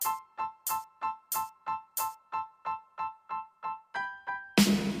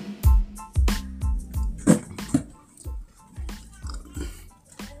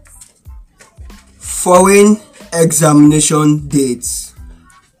Foreign examination dates.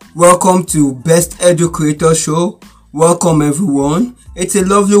 Welcome to Best Educator Show. Welcome everyone. It's a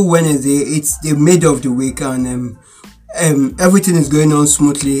lovely Wednesday. It's the mid of the week and everything is going on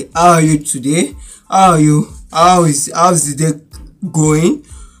smoothly. How are you today? How are you? How's the day going?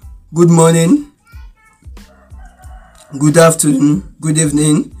 Good morning, good afternoon, good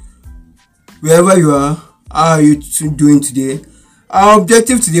evening, wherever you are. How are you doing today? Our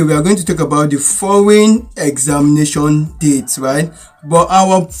objective today, we are going to talk about the foreign examination dates, right? But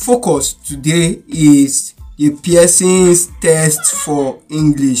our focus today is the Pearson's test for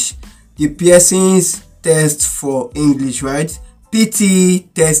English. The Pearson's test for English, right?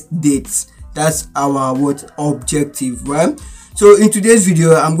 PT test dates. That's our objective, right? So in today's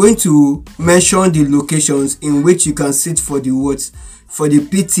video, I'm going to mention the locations in which you can sit for the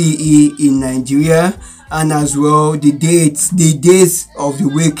PTE in Nigeria, and as well the days of the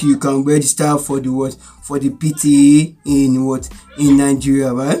week you can register for the PTE in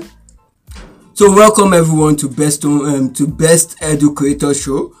Nigeria, right? So welcome everyone to Best Educator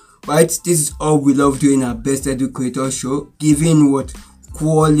Show, right? This is all we love doing at Best Educator Show, giving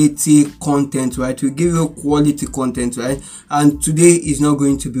quality content, right? We give you quality content, right? And today is not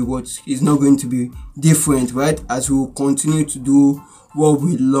going to be different, right? As we will continue to do what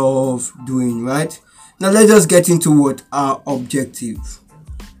we love doing, right? Now let's just get into our objective.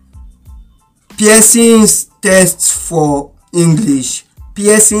 Pearson's test for English.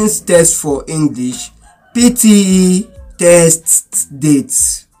 Pearson's test for English. PTE test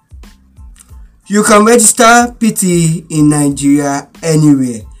dates. You can register PTE in Nigeria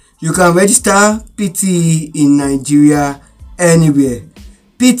anywhere. You can register PTE in Nigeria anywhere.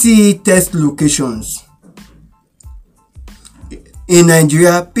 PTE test locations. In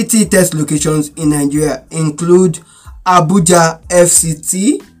Nigeria, PTE test locations in Nigeria include Abuja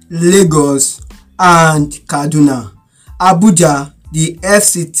FCT, Lagos, and Kaduna. Abuja, the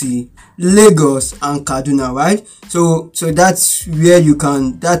FCT, Lagos, and Kaduna, right? So that's where you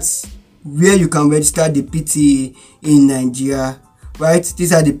can register the PTE in Nigeria, right?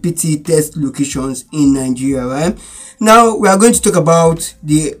 These are the PTE test locations in Nigeria, right? Now we are going to talk about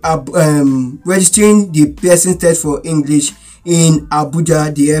the registering the Pearson test for English in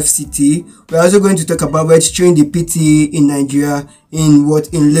Abuja, the FCT. We're also going to talk about registering the PTE in Nigeria in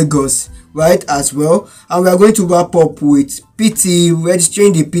Lagos, right, as well. And we are going to wrap up with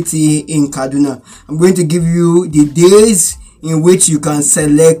registering the PTE in Kaduna. I'm going to give you the days in which you can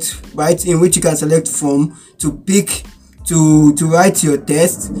select, right, in which you can select from to pick to write your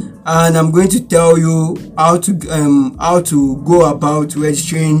test, and I'm going to tell you how to go about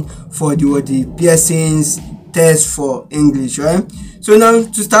registering for the Pearson's test for English, right? So now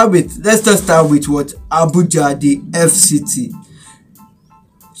let's just start with Abuja, the FCT.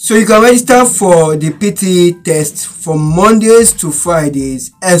 So you can register for the PTE test from Mondays to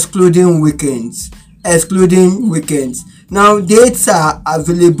Fridays, excluding weekends. Now dates are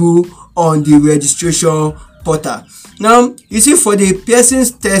available on the registration portal. Now you see, for the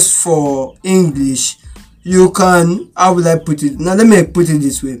Pearson's test for English, you can, how will I put it? Now let me put it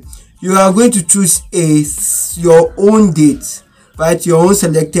this way. You are going to choose your own date, right? Your own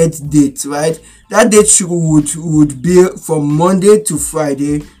selected date, right? That date would be from Monday to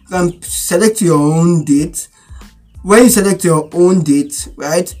Friday. You can select your own date. When you select your own date,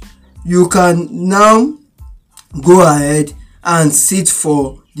 right, you can now go ahead and sit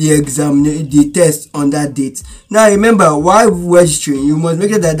for the test on that date. Now remember, while registering, you must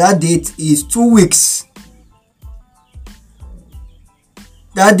make sure that date is 2 weeks.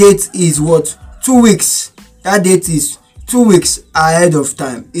 That date is 2 weeks. That date is 2 weeks ahead of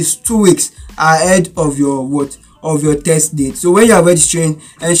time. It's 2 weeks ahead of your test date. So when you are registering,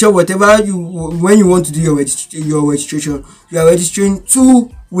 ensure when you want to do your registration, you are registering 2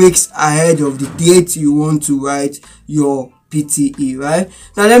 weeks ahead of the date you want to write your PTE, right?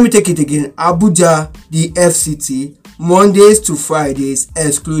 Now let me take it again. Abuja, the FCT, Mondays to Fridays,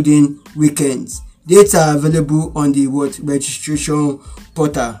 excluding weekends. Dates are available on the registration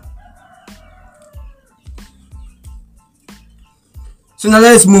portal. So now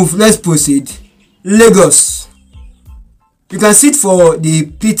let's proceed. Lagos. You can sit for the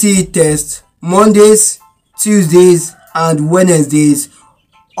PTE test Mondays, Tuesdays, and Wednesdays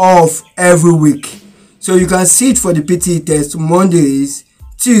of every week. So you can sit for the PTE test Mondays,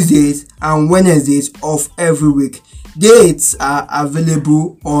 Tuesdays, and Wednesdays of every week. Dates are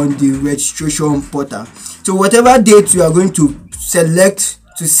available on the registration portal. So whatever date you are going to select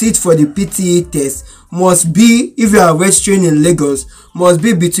to sit for the PTE test must be, if you are registering in Lagos, must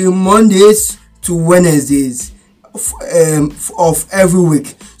be between Mondays to Wednesdays of every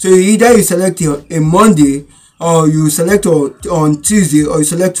week. So either you select a Monday, or you select on Tuesday, or you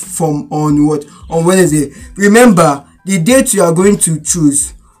select on Wednesday. Remember, the date you are going to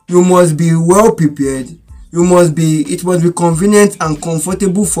choose, you must be well prepared. It must be convenient and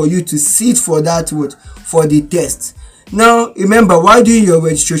comfortable for you to sit for the test. Now remember, while doing your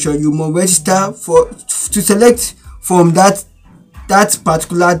registration, you must register to select from that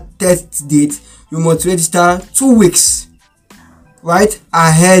particular test date. You must register 2 weeks right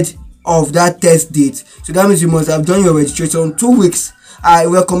ahead of that test date. So that means you must have done your registration 2 weeks. I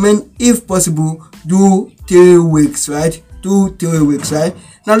recommend, if possible, do 3 weeks, right?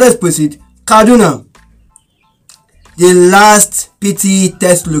 Now let's proceed. Kaduna, the last PT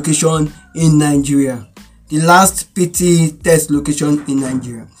test location in Nigeria.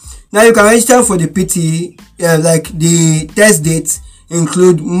 Now you can register for the PT, the test dates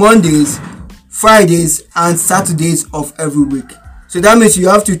include Mondays, Fridays, and Saturdays of every week. So that means you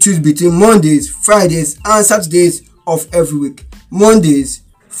have to choose between Mondays, Fridays, and Saturdays of every week. Mondays,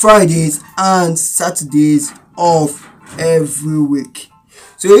 Fridays, and Saturdays of every week.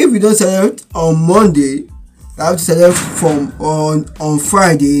 So if you don't select on Monday, you have to select on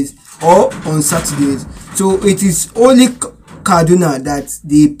Fridays or on Saturdays. So it is only Kaduna that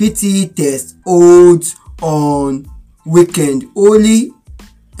the PT test holds on weekend. Only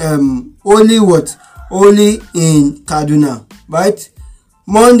in Kaduna, right?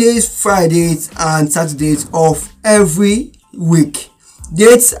 Mondays, Fridays, and Saturdays of every week.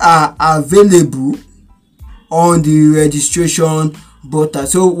 Dates are available on the registration portal.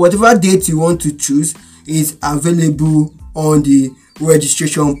 So whatever date you want to choose is available on the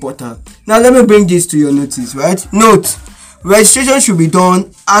registration portal. Now let me bring this to your notice, right? Note, registration should be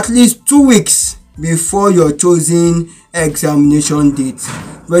done at least 2 weeks before your chosen examination date.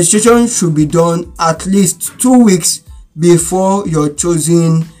 Registration should be done at least 2 weeks before your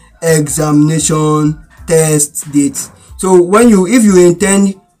chosen examination test date. So if you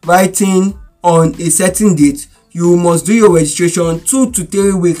intend writing on a certain date, you must do your registration 2 to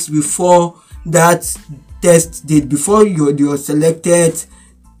 3 weeks before that test date, before your selected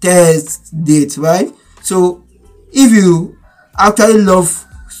test date, right? So if you actually love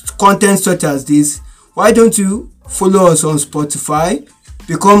content such as this, why don't you follow us on Spotify,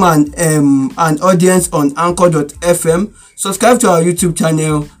 become an audience on anchor.fm, subscribe to our YouTube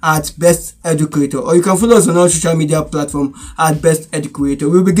channel at Best Educator, or you can follow us on all social media platforms at Best Educator.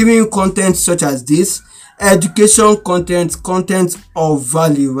 We'll be giving you content such as this, education content of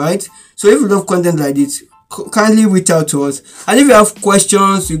value, right? So if you love content like this, kindly reach out to us. And if you have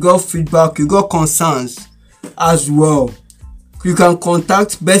questions, you got feedback, you got concerns as well, you can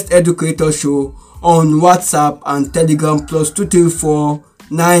contact Best Educator Show on WhatsApp and Telegram +234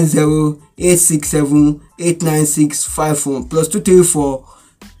 90 867 89651 +234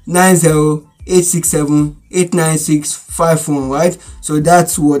 90 867 89651, right? So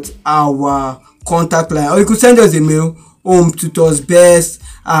that's what our contact line, or you could send us a mail,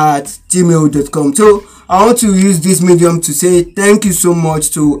 hometutorsbest@gmail.com. So I want to use this medium to say thank you so much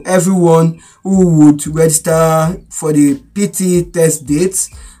to everyone who would register for the PT test dates,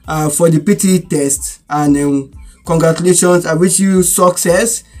 for the PT test, and congratulations. I wish you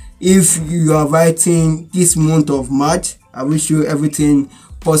success if you are writing this month of March. I wish you everything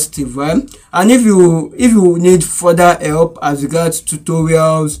positive, right? And if you need further help as regards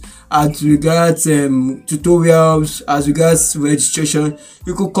tutorials, as regards registration,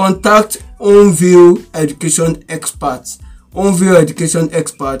 you could contact Homeview Education Experts.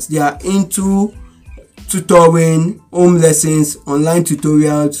 They are into tutoring, home lessons, online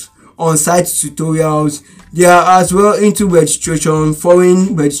tutorials, on-site tutorials. They are as well into registration,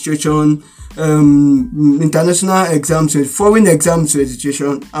 foreign registration, international exams, foreign exams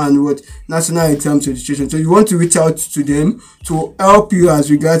registration, and national exams registration. So you want to reach out to them to help you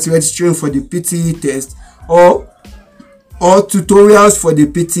as regards registering for the PTE test or tutorials for the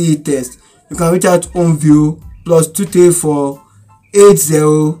PTE test. You can reach out Homeview +234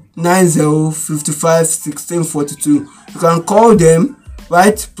 80 90 55 16 42. You can call them,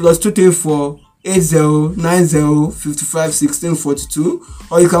 right? +234 80 90 55 16 42,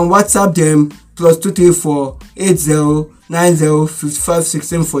 or you can WhatsApp them +234 80 90 55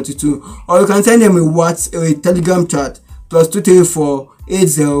 16 42, or you can send them a Telegram chat +234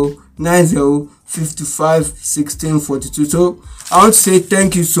 80 90 55 16 42. So I want to say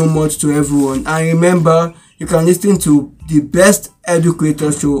thank you so much to everyone, and remember, you can listen to the Best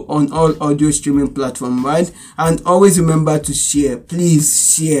Educator Show on all audio streaming platforms, right? And always remember to share. Please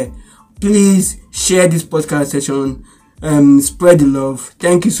share this podcast session. Spread the love.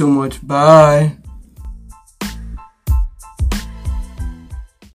 Thank you so much. Bye.